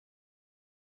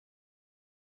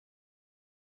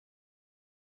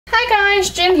Hi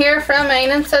guys, Jen here from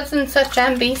Ain and Such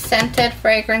and Be Scented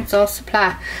Fragrance Oil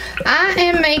Supply. I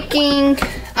am making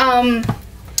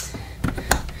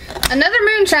another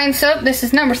Moonshine soap. This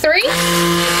is number 3.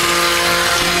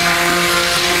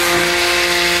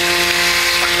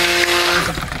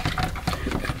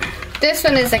 This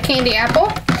one is a candy apple.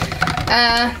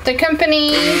 The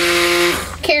company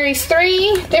carries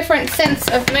 3 different scents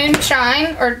of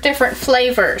moonshine, or different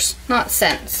flavors, not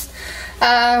scents.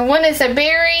 One is a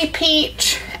berry,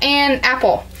 peach, and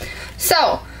apple.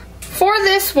 So, for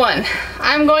this one,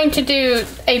 I'm going to do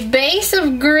a base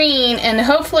of green and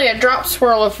hopefully a drop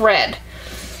swirl of red.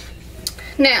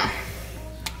 Now,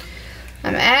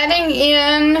 I'm adding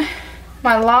in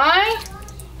my lye.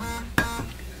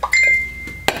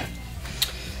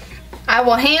 I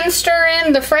will hand stir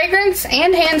in the fragrance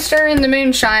and hand stir in the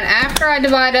moonshine after I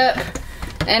divide up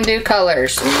and do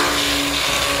colors.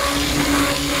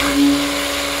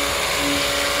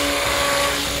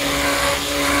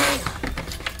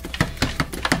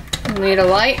 Need a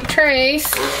light trace.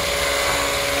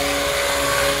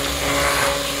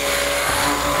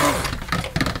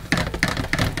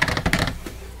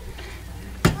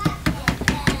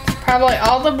 Probably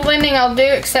all the blending I'll do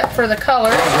except for the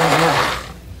color.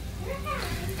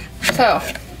 So,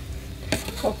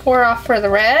 we'll pour off for the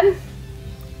red,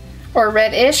 or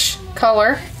reddish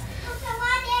color.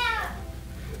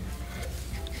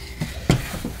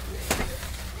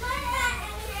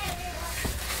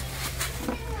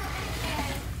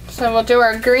 So we'll do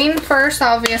our green first,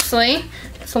 obviously.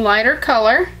 It's a lighter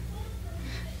color.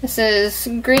 This is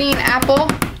green apple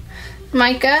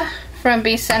mica from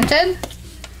Be Scented.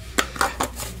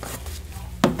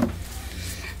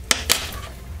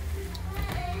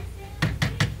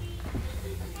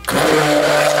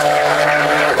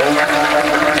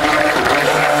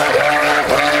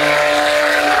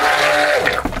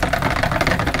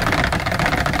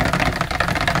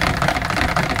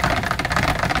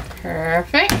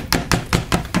 Perfect.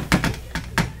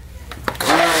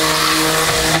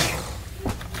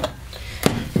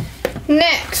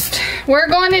 Next, we're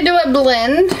going to do a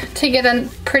blend to get a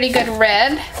pretty good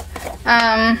red.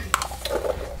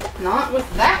 Not with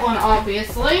that one,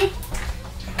 obviously.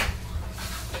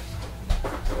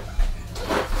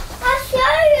 I'll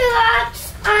show you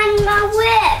what's on my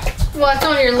wig. What's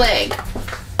on your leg?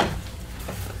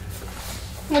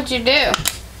 What'd you do?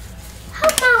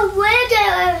 My wig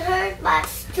hurt my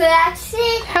scratch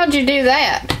it. How'd you do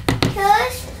that?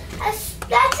 Because I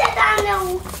scratched it on a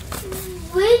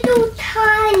little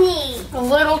tiny. A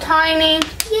little tiny?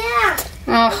 Yeah.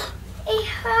 Oh. It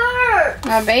hurt.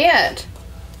 I bet.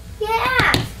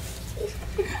 Yeah. It's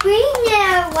green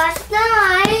there last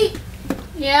night.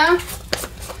 Yeah?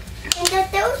 And the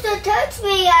doctor touched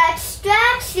me, I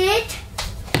scratched it.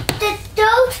 The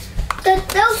doctor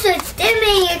did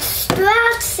me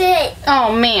extracts it.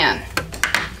 Oh man.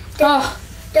 The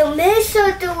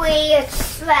misery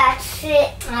extracts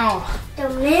it. Oh. The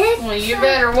misery. Well, you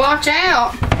better watch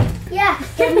out. Yeah,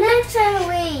 the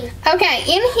misery. Okay,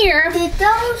 in here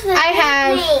I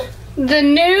have the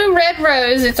new Red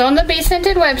Rose. It's on the Be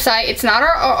Scented website. It's not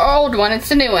our old one, it's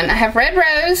the new one. I have Red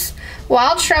Rose,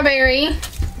 Wild Strawberry,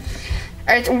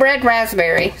 or it's Red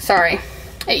Raspberry, sorry.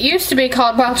 It used to be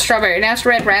called Wild Strawberry, now it's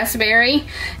Red Raspberry,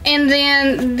 and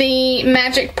then the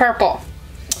Magic Purple.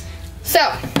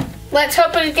 So, let's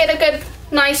hope we get a good,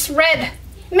 nice red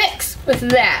mix with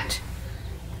that.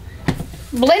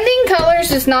 Blending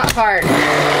colors is not hard.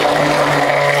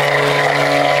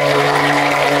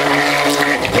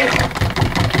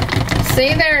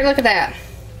 See there? Look at that.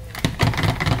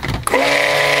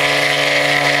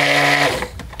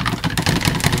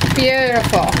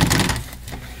 Beautiful.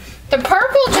 The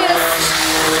purple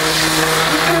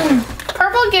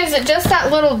gives it just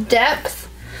that little depth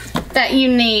that you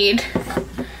need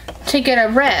to get a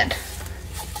red.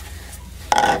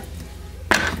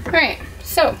 Alright,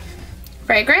 so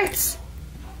fragrance.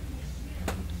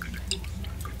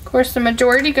 Of course, the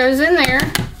majority goes in there.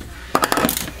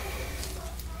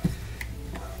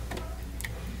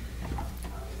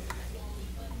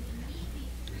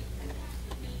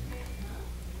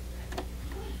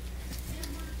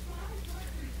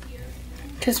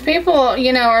 Because people,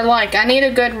 you know, are like, I need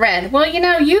a good red. Well, you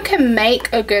know, you can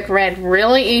make a good red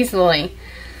really easily.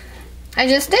 I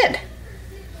just did.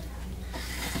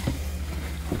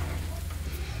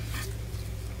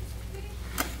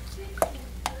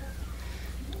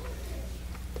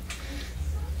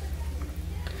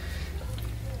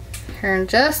 Here in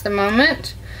just a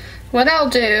moment. What I'll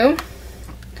do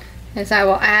is I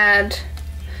will add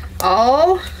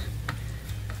all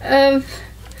of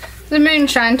the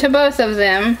Moonshine to both of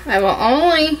them. I will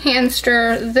only hand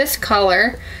stir this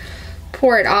color,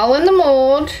 pour it all in the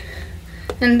mold,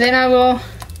 and then I will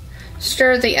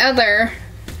stir the other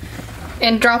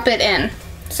and drop it in.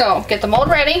 So get the mold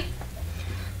ready.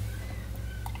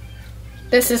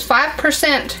 This is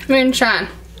 5% Moonshine,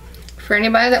 for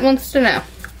anybody that wants to know.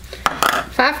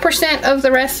 5% of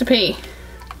the recipe.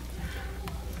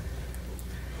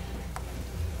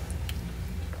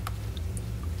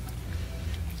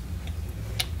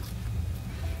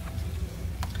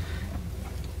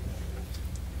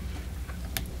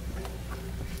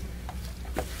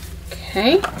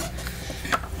 Okay,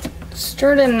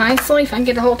 stir it in nicely if I can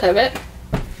get a hold of it.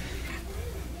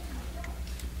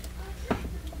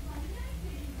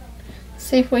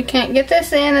 See if we can't get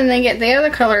this in and then get the other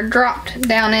color dropped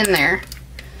down in there.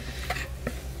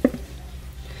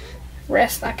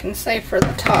 Rest I can save for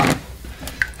the top.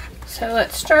 So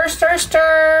let's stir, stir,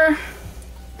 stir.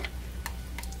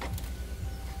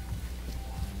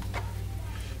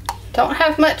 Don't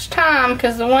have much time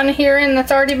because the one herein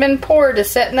that's already been poured is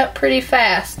setting up pretty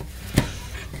fast.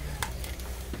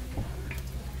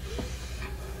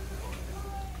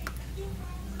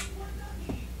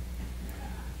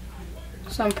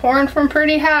 So I'm pouring from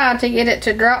pretty high to get it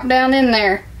to drop down in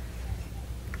there.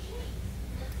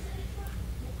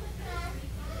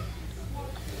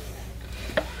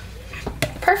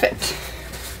 Perfect.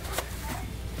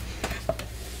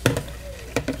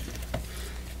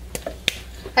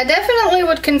 I definitely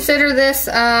would consider this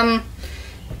an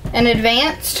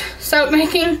advanced soap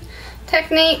making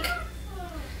technique,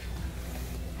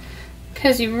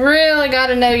 because you really got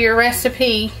to know your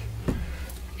recipe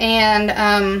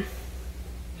and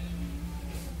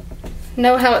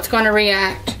know how it's going to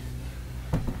react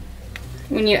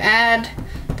when you add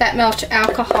that much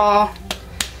alcohol,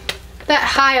 that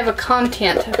high of a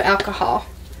content of alcohol.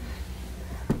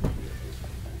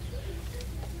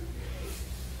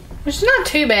 Which is not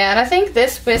too bad. I think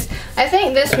this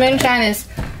Moonshine is,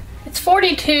 it's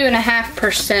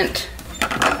 42.5%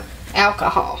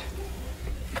 alcohol.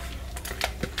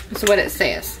 That's what it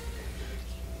says.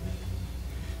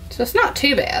 So it's not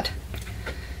too bad.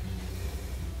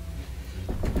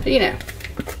 But you know,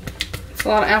 it's a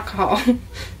lot of alcohol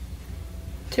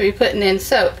to be putting in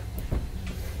soap.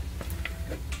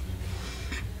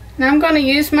 Now I'm going to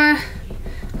use my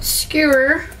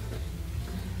skewer.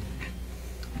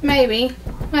 Maybe.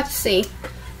 Let's see.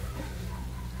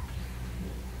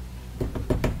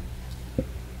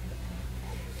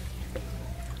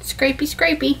 Scrapey,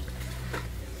 scrapey.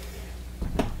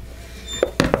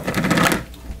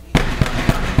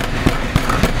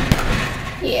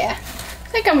 Yeah.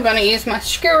 I think I'm going to use my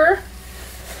skewer.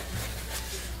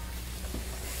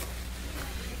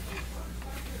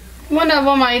 One of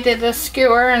them I did the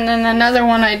skewer, and then another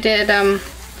one I did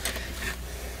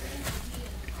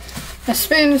a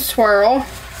spoon swirl.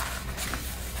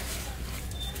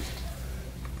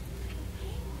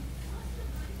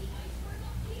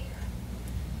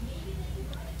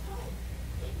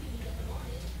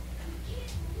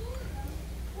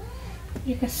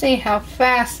 You can see how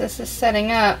fast this is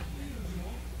setting up.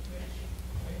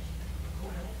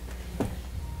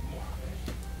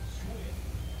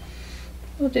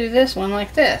 We'll do this one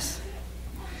like this.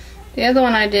 The other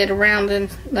one I did around in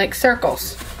like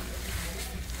circles.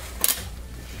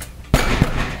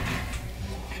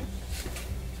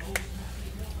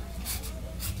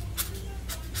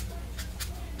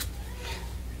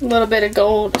 A little bit of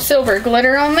gold, silver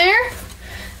glitter on there.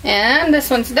 And this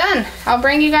one's done. I'll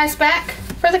bring you guys back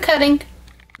for the cutting.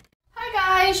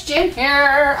 Hi guys, Jen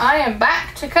here. I am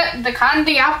back to cut the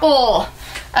candy apple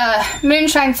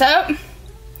Moonshine soap.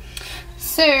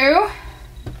 So,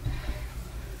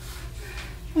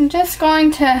 I'm just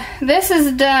going to, this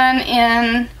is done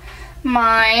in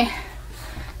my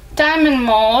diamond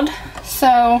mold.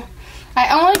 So,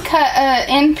 I only cut an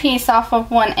end piece off of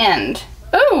one end.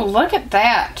 Ooh, look at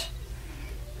that.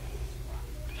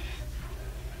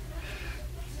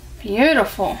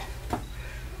 Beautiful.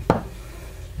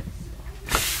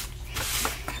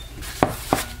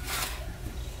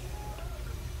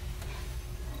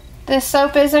 This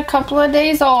soap is a couple of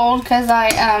days old because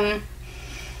I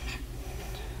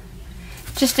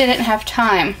just didn't have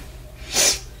time.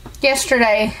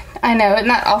 Yesterday, I know, isn't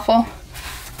that awful?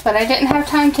 But I didn't have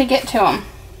time to get to them.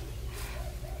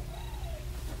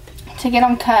 To get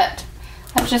them cut.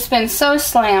 I've just been so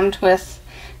slammed with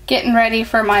getting ready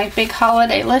for my big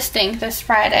holiday listing this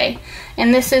Friday.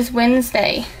 And this is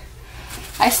Wednesday.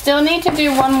 I still need to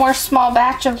do one more small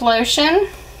batch of lotion.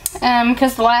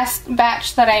 Because the last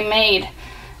batch that I made,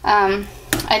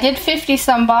 I did 50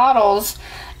 some bottles,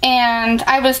 and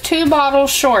I was 2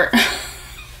 bottles short.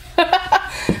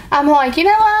 I'm like, you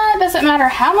know what? It doesn't matter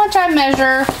how much I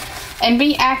measure and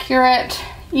be accurate,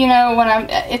 you know, when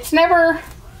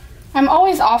I'm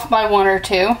always off by 1 or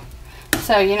 2.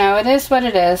 So, you know, it is what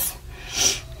it is.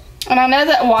 And I know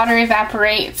that water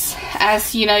evaporates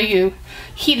as, you know, you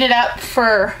heat it up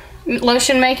for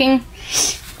lotion making.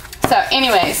 So,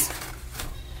 anyways,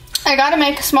 I gotta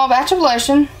make a small batch of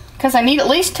lotion because I need at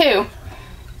least 2.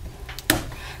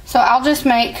 So I'll just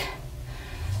make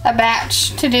a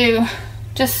batch to do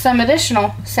just some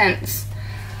additional scents.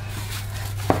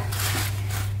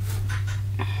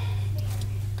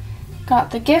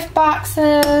 Got the gift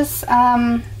boxes.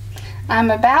 I'm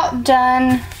about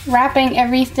done wrapping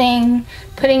everything,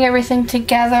 putting everything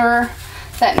together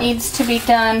that needs to be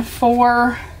done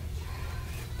for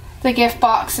the gift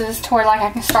boxes to where like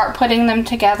I can start putting them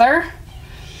together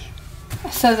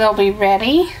so they'll be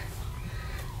ready.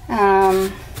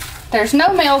 There's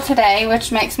no mail today,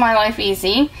 which makes my life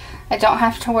easy. I don't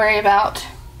have to worry about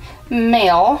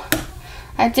mail.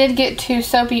 I did get 2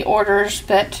 soapy orders,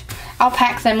 but I'll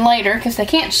pack them later because they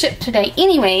can't ship today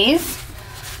anyways.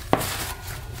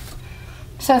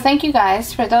 So thank you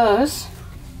guys for those,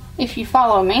 if you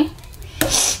follow me.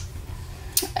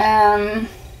 I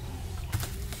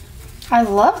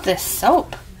love this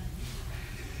soap.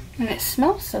 And it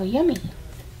smells so yummy.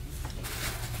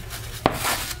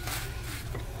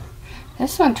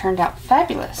 This one turned out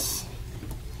fabulous.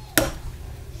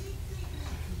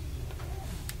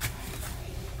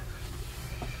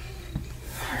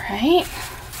 Alright.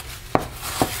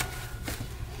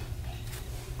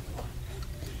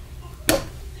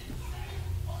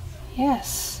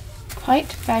 Yes, quite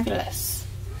fabulous.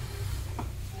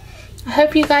 I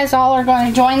hope you guys all are going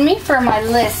to join me for my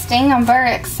listing. I'm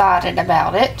very excited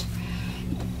about it.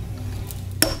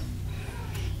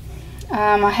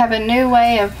 I have a new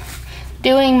way of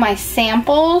doing my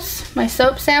samples, my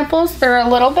soap samples. They're a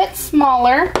little bit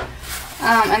smaller,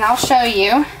 and I'll show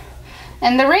you.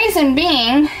 And the reason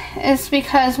being is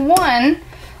because, one,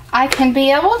 I can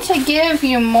be able to give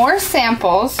you more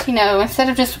samples, you know, instead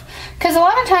of just, because a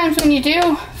lot of times when you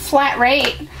do flat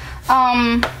rate,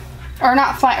 or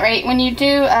not flat rate, when you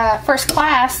do first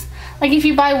class, like if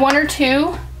you buy 1 or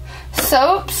 2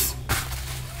 soaps,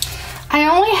 I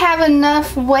only have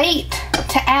enough weight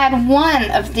to add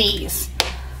 1 of these.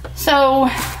 So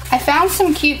I found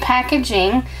some cute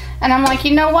packaging, and I'm like,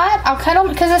 you know what, I'll cut them,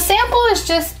 because a sample is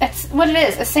just, it's what it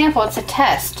is, a sample, it's a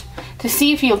test to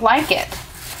see if you like it.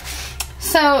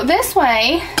 So this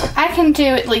way I can do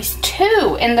at least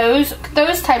 2 in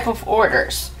those type of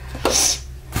orders.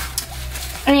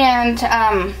 And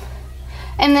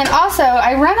then also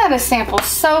I run out of samples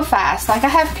so fast. Like I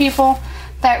have people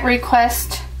that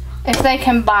request if they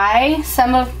can buy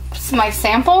some of my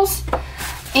samples,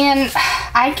 and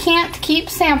I can't keep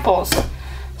samples.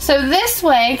 So this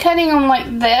way, cutting them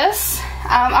like this,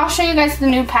 I'll show you guys the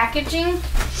new packaging.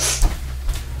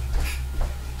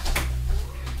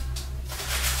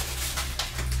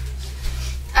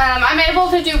 I'm able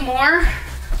to do more,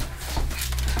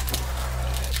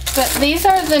 but these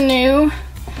are the new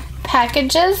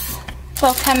packages.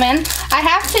 They'll come in. I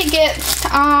have to get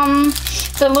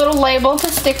the little label to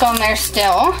stick on there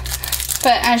still,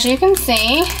 but as you can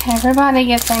see, everybody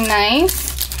gets a nice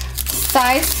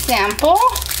size sample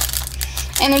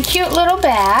and a cute little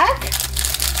bag.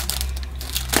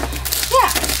 Yeah.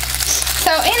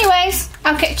 So anyways,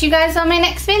 I'll catch you guys on my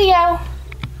next video.